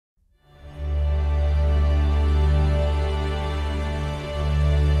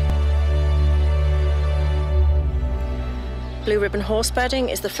Blue Ribbon horse bedding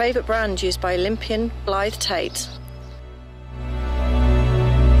is the favourite brand used by Olympian Blyth Tait.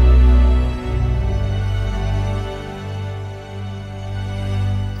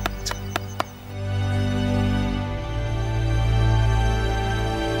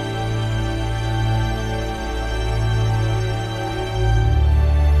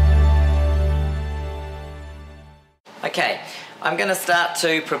 Okay, I'm going to start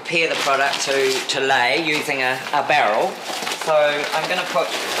to prepare the product to lay using a barrel. So I'm going to put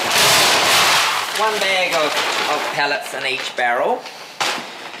 1 bag of pellets in each barrel.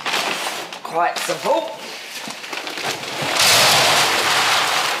 Quite simple.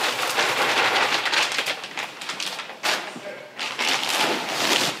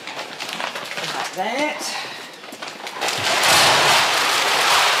 Like that.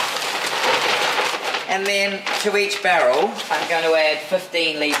 And then to each barrel, I'm going to add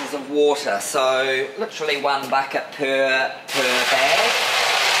 15 litres of water, so literally 1 bucket per bag,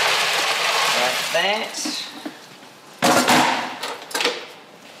 like that.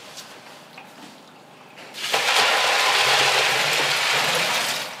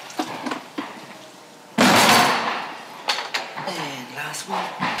 And last one.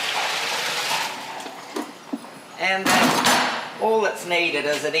 And then all that's needed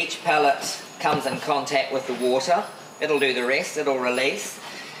is that each pellet comes in contact with the water. It'll do the rest, it'll release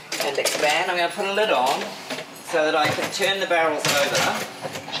and expand. I'm going to put a lid on so that I can turn the barrels over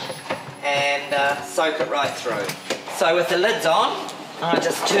and soak it right through. So with the lids on, I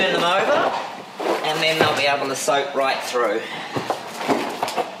just turn them over and then they'll be able to soak right through.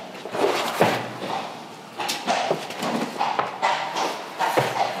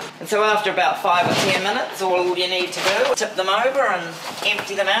 And so after about 5 or 10 minutes, all you need to do is tip them over and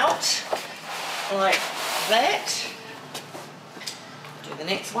empty them out. Like that. Do the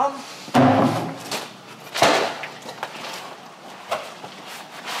next one.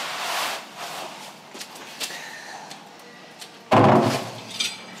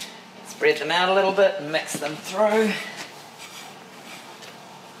 Spread them out a little bit and mix them through.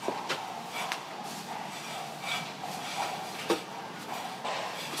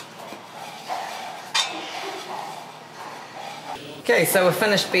 Okay, so a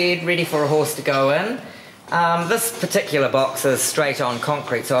finished bed ready for a horse to go in. This particular box is straight on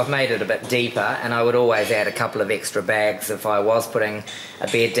concrete, so I've made it a bit deeper, and I would always add a couple of extra bags if I was putting a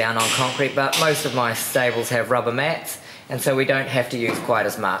bed down on concrete, but most of my stables have rubber mats, and so we don't have to use quite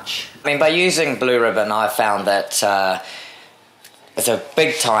as much. I mean, by using Blue Ribbon, I've found that it's a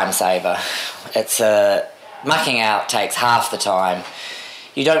big time saver. Mucking out takes half the time.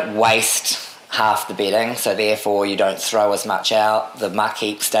 You don't waste half the bedding, so therefore you don't throw as much out. The muck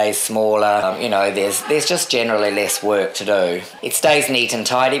heap stays smaller. You know, there's just generally less work to do. It stays neat and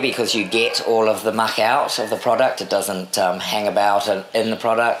tidy because you get all of the muck out of the product. It doesn't hang about in the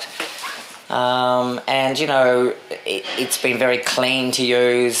product. And you know, it's been very clean to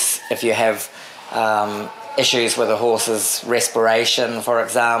use. If you have issues with a horse's respiration, for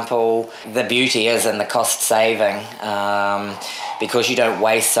example, the beauty is in the cost saving. Because you don't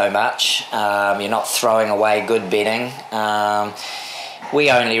waste so much, you're not throwing away good bedding. We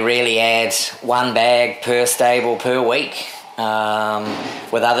only really add 1 bag per stable per week.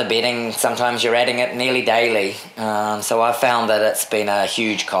 With other bedding, sometimes you're adding it nearly daily. So I've found that it's been a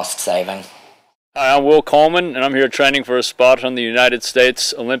huge cost saving. Hi, I'm Will Coleman, and I'm here training for a spot on the United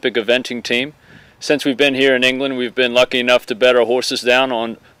States Olympic eventing team. Since we've been here in England, we've been lucky enough to bed our horses down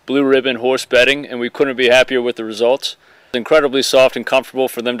on Blue Ribbon horse bedding, and we couldn't be happier with the results. It's incredibly soft and comfortable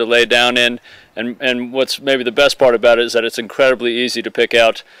for them to lay down in, and what's maybe the best part about it is that it's incredibly easy to pick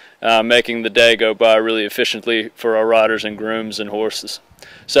out, making the day go by really efficiently for our riders and grooms and horses.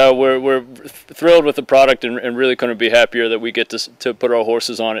 So we're thrilled with the product and really couldn't be happier that we get to put our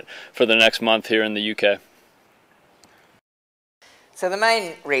horses on it for the next month here in the UK. So the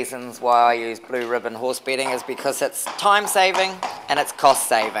main reasons why I use Blue Ribbon horse bedding is because it's time saving and it's cost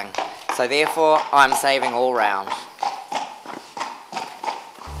saving. So therefore I'm saving all round.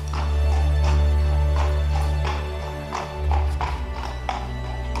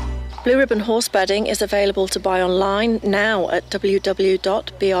 Blue Ribbon horse bedding is available to buy online now at www.brhb.org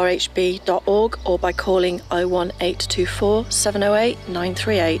or by calling 01824 708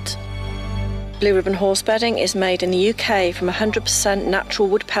 938. Blue Ribbon horse bedding is made in the UK from 100% natural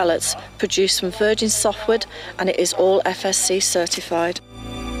wood pellets produced from virgin softwood, and it is all FSC certified.